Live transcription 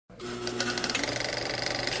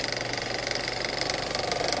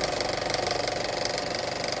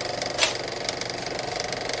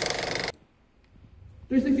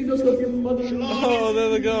360 no scope your mother. Oh, there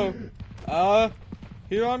they go.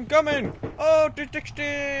 Here I'm coming. Oh,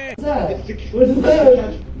 360. What is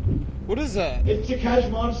that? What is that? It's to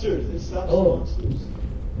catch monsters. It stops monsters.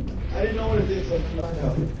 I didn't know what it did, so I'm trying to find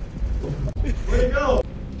out. Where'd it go?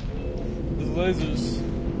 There's lasers.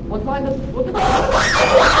 What's behind us? What the?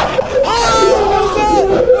 Oh,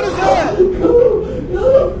 what is that?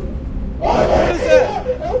 What is that?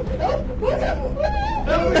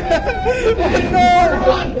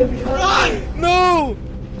 Run! No!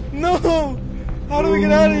 No! How do we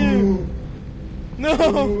get out of here? No!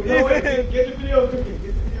 No, wait, get the video cooking. Get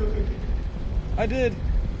the video cooking. I did.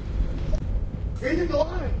 Here's the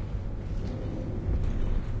line.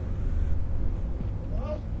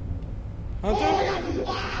 Hunter? Oh my God!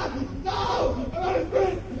 Ah! No! I'm out of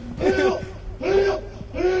sprint! Help! Help!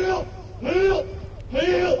 Help! Help!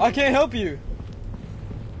 Help! I can't help you.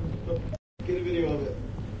 Get a video of it.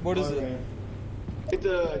 What is it? Get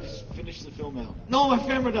the, just finish the film out. No, my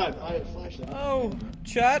camera died. I had a flashlight. Oh,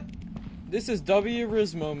 chat. This is W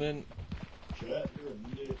Riz moment.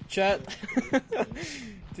 Chat.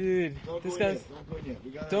 Dude, this guy's.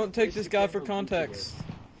 Don't take this guy for context.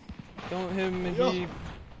 Don't him and he.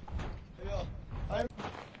 Ja, I'm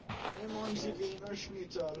on the Wiener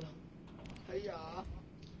Schnitzel. Ja,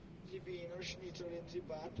 the Wiener Schnitzel in the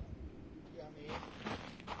bad. Yummy.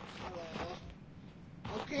 Hello.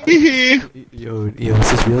 Okay. Yo,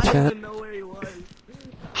 is this real chat? I didn't know where he was.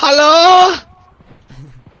 Hello?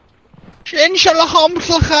 Inshallah,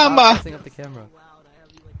 hamslachamba. Setting up the camera.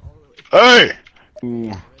 Hey!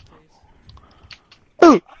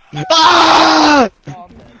 Ah!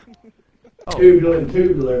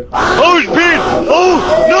 Tubular. Oh, speed! Oh,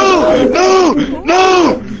 no! No!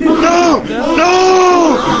 No! No!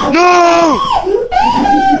 No!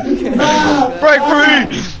 Break free!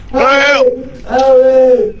 Help!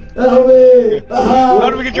 Help me! How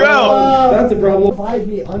do we get you out? That's a problem. 5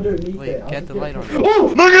 feet underneath Wait, it. get the light on.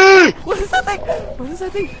 Oh, Maggie! What is that thing? What is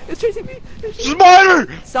that thing? It's chasing me! Spider!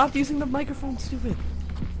 Stop using the microphone, stupid!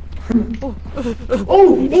 Oh!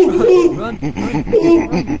 Run!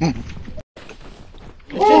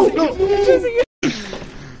 It's chasing you!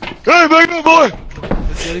 Hey, Maggie boy!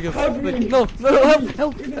 It's getting up. Wait, no,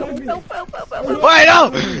 help! Wait, no!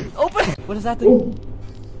 Open! What is that thing?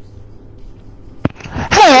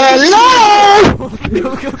 Hello!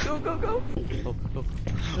 Go!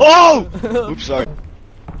 Oh! Oops, sorry.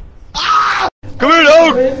 Ah! Come here,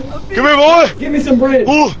 dog! Come here, boy! Give me some bread!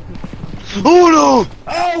 Oh! Oh, no!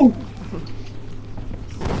 Oh!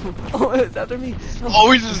 Oh, it's after me!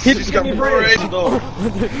 Oh, he's got me bread, though.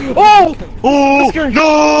 Oh! Oh!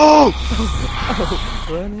 No!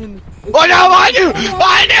 Run in! Oh, no! Behind you!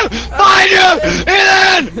 Behind you!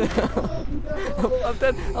 Ethan! I'm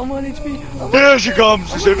dead! I'm on HP! Here she comes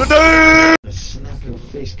to save the day!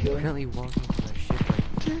 Currently walking to a shipwreck.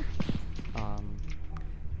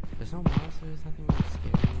 There's no monsters, nothing really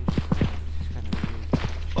scary. It's just kinda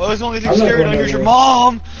weird. Oh, there's only thing scary down here's your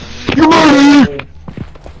mom! You ready?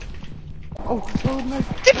 Oh no!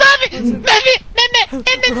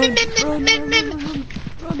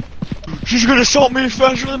 Run! She's gonna assault me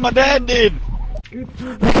faster than my dad did! The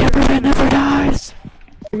cameraman never dies!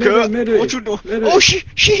 What you doing? Oh, she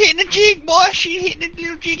hitting the jig, boy! She hitting the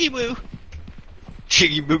little jiggy boo!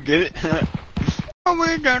 Jiggy boo, get it? I'm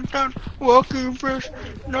way downtown, walking fresh,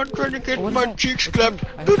 not trying to get my cheeks clapped.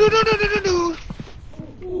 Do.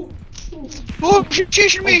 Oh, she's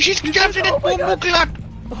chasing me! She's trapped in that bumble clock!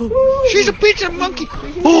 She's a pizza monkey!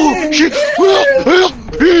 Oh, she...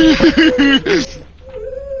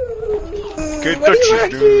 Get the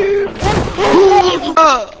chicken!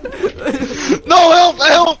 No, help!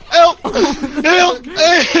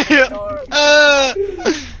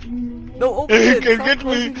 No, open it! Get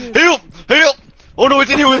me! Help! Oh no,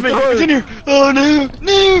 it's in here with me! It's in here! Oh no!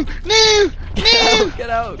 Get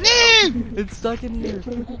out! No! It's stuck in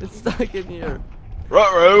here!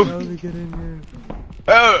 Ruh-roh! How do we get in here?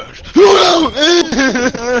 Oh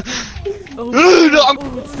Oh,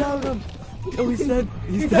 no! it's down him! Oh, he's dead!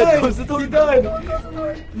 Close the door! He died!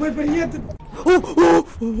 Wait, but he had to...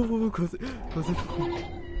 Close it!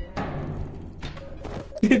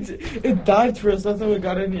 It died first, that's how we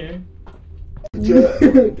got in here. Through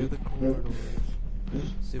the corridors.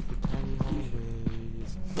 Super tiny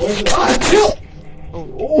hallways. Oh!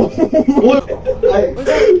 What?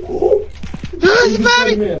 What is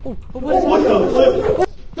What that?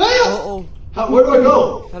 the? Where do I go?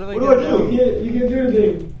 How do I What get do I out? do? You can't do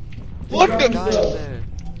anything. What Guy the? up there.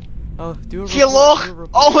 Oh, do a Hello?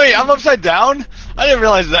 Oh wait, I'm upside down? I didn't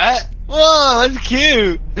realize that. Whoa, that's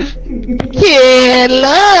cute.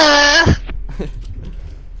 Hello.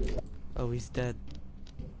 Oh, he's dead.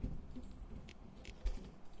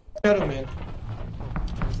 Got him, man.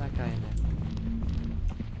 There's that guy in there.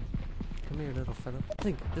 Come here, little fella.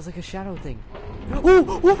 Thing. There's like a shadow thing.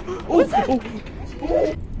 What's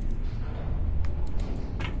that?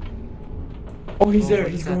 Oh, he's there.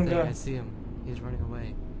 What He's is that going thing? I down. see him. He's running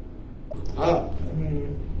away. I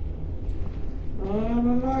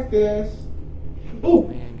don't like this. Oh,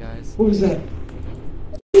 Man, guys. what was that?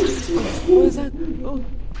 What is that? Oh.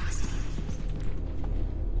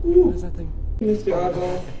 What is that thing? Mr.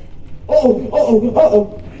 Eyeball.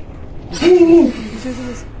 Uh-oh. He's chasing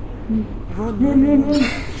us. Run.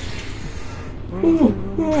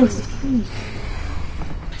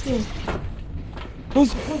 Close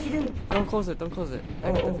the door. Don't close it.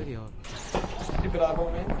 I got the video. Stupid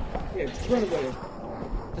eyeball, man. Yeah, run away.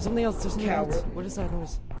 There's something else. Coward. What is that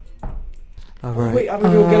noise? Alright. Wait, I'm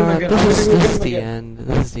gonna go get him again. This is the end.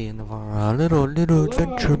 This is the end of our little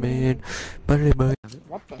adventure, man. Bye.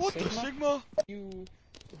 What the What the Sigma? You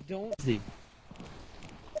don't. See.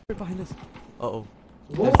 Right behind us. Uh-oh.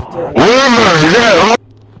 What?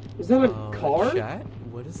 Is that a car? Chat?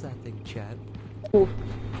 What is that thing, chat? Oh,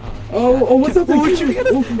 what's that thing? Oh, it's shooting at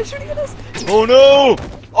us! It's shooting at us! Oh no!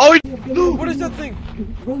 Oh, What is that thing?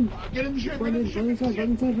 Run. get in the ship! Run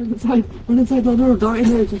inside. No, don't in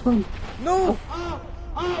there. Just run. No! Oh,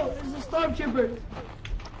 there's a stormtrooper.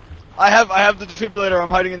 I have the defibrillator. I'm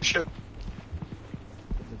hiding in the ship.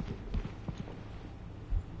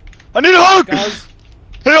 I need a hug! Guys,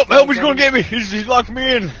 Help! He's gonna get me. He's locked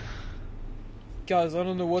me in. guys, I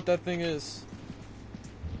don't know what that thing is.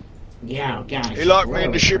 Yeah, guys. He locked me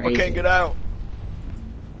in the ship. I can't get out.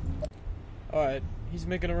 Alright, he's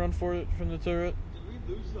making a run for it from the turret. Did we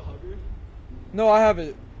lose the hugger? No, I have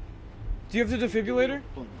it. Do you have the defibrillator?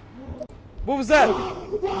 What was that?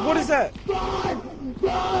 What is that?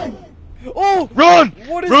 Oh! Run!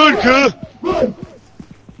 What is Run, that? killer! Run.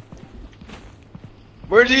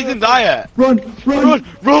 Where's Ethan die at? Run. Run!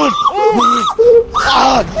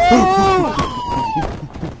 Ah!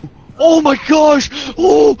 Oh my gosh!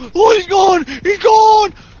 Oh, he's gone! He's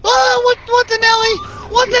gone! Ah, what the Nelly?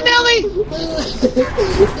 What the Nelly?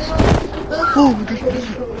 Oh my gosh!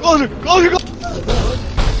 God!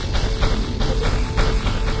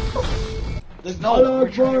 There's no. We're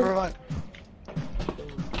trying to revive.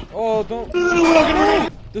 Oh, don't.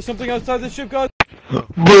 There's something outside the ship, guys.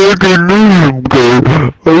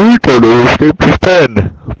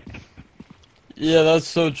 Yeah, that's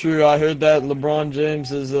so true. I heard that LeBron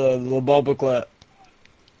James is the bubble clap.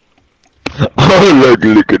 I like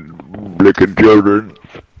licking children.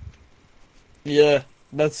 Yeah,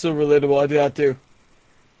 that's so relatable. I do that too.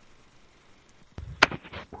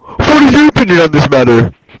 What is your opinion on this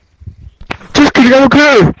matter? Just kidding, I don't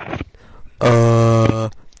care!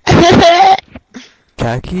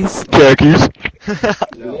 Khakis? Khakis.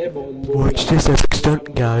 Watch this epic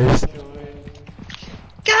stunt, guys.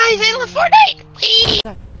 Guys, I love Fortnite!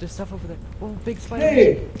 There's stuff over there. Oh, big spider.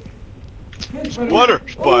 Hey.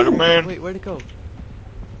 Spider-Man. Wait, where'd it go?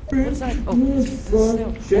 What is that? Oh, it's a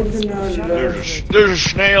snail. There's a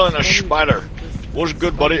snail and a spider. What's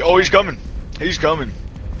good, buddy? Oh, he's coming. He's coming.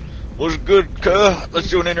 What's good? Let's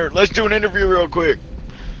do an interview real quick.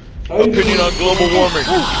 Opinion on global warming.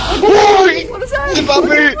 What is that? It's about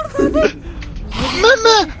me.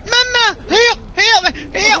 Mama, help! Oh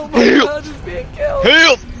my god, it's being killed.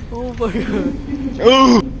 Help! Oh my god.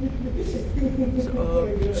 Oh.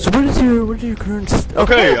 So what is your current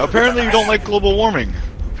Okay, apparently you don't like global warming.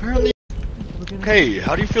 Apparently. Okay,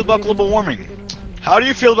 how do you feel about global warming? How do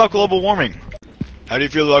you feel about global warming? How do you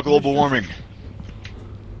feel about global warming?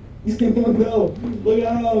 No, look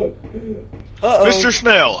out. Mr.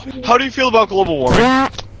 Snail, how do you feel about global warming?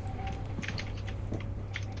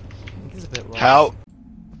 He's a bit lost. How?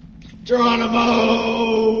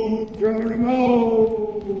 Geronimo.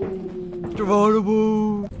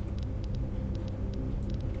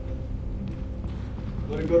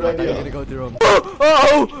 What a good I'm idea. gonna go through him. It's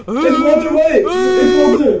Walter White. It's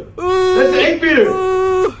Walter. That's 8-meter.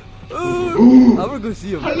 I'm gonna go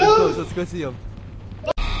see him. Hello? Let's go see him.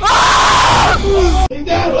 He's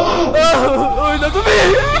down. Oh, that's me!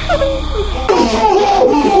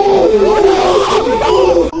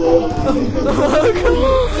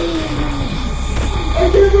 I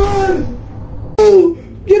can't run.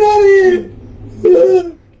 Get out of here.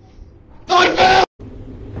 I fell.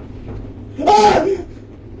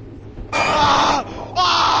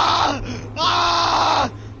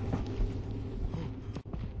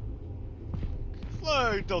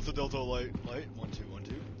 Flag Delta Light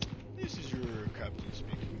 1212. This is your captain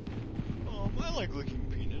speaking. I like licking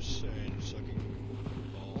penis and sucking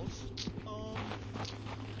balls.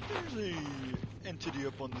 There's entity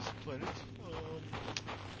up on this planet.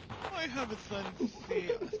 I have a fancy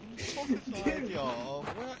idea of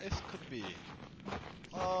where it could be.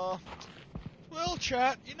 Well,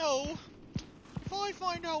 chat, you know, if I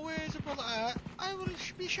find out where is the brother at, I will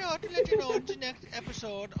be sure to let you know in the next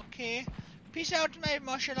episode, okay? Peace out, my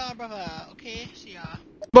mashallah brother, okay? See ya.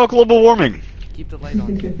 About global warming. Keep the light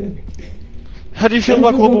on. How do you feel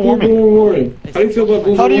about global warming? How do you feel about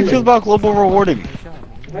global warming? How do you feel about global rewarding?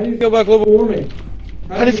 How do you feel about global warming?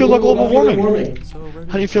 How do you feel about global warming? So we're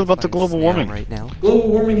How do you feel about the global warming? right now? Global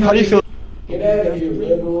warming. How do you feel? Get out of here,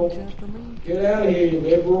 liberal. Get out of here, you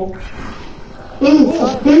liberal.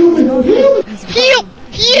 Heal!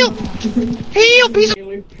 Heal! Heal, piece of...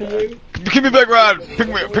 Give me back, Ryan!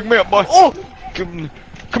 Pick me up, boy! Oh! Come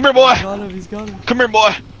here, boy! He's got him. Come here,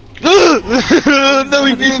 boy! No,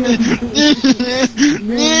 he didn't!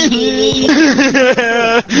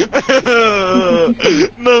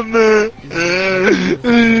 Mama!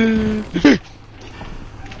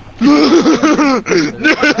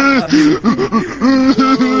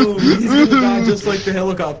 He's gonna die just like the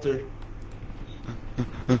helicopter.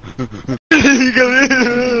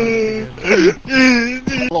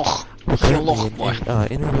 We're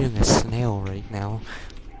currently interviewing a snail right now.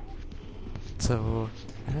 So,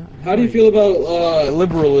 How do you feel about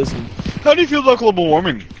liberalism? How do you feel about global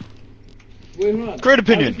warming? Wait, hold on. Great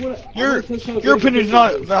opinion. Your opinion is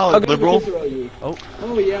not valid, liberal.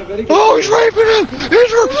 Oh yeah, very good. Oh, he's raping him!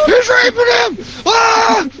 He's raping him!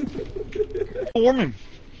 Ah! Warming.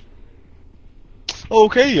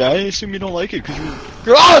 Okay, yeah, I assume you don't like it because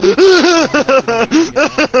you're. Ah!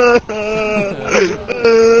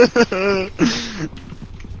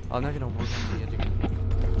 I'm not gonna work on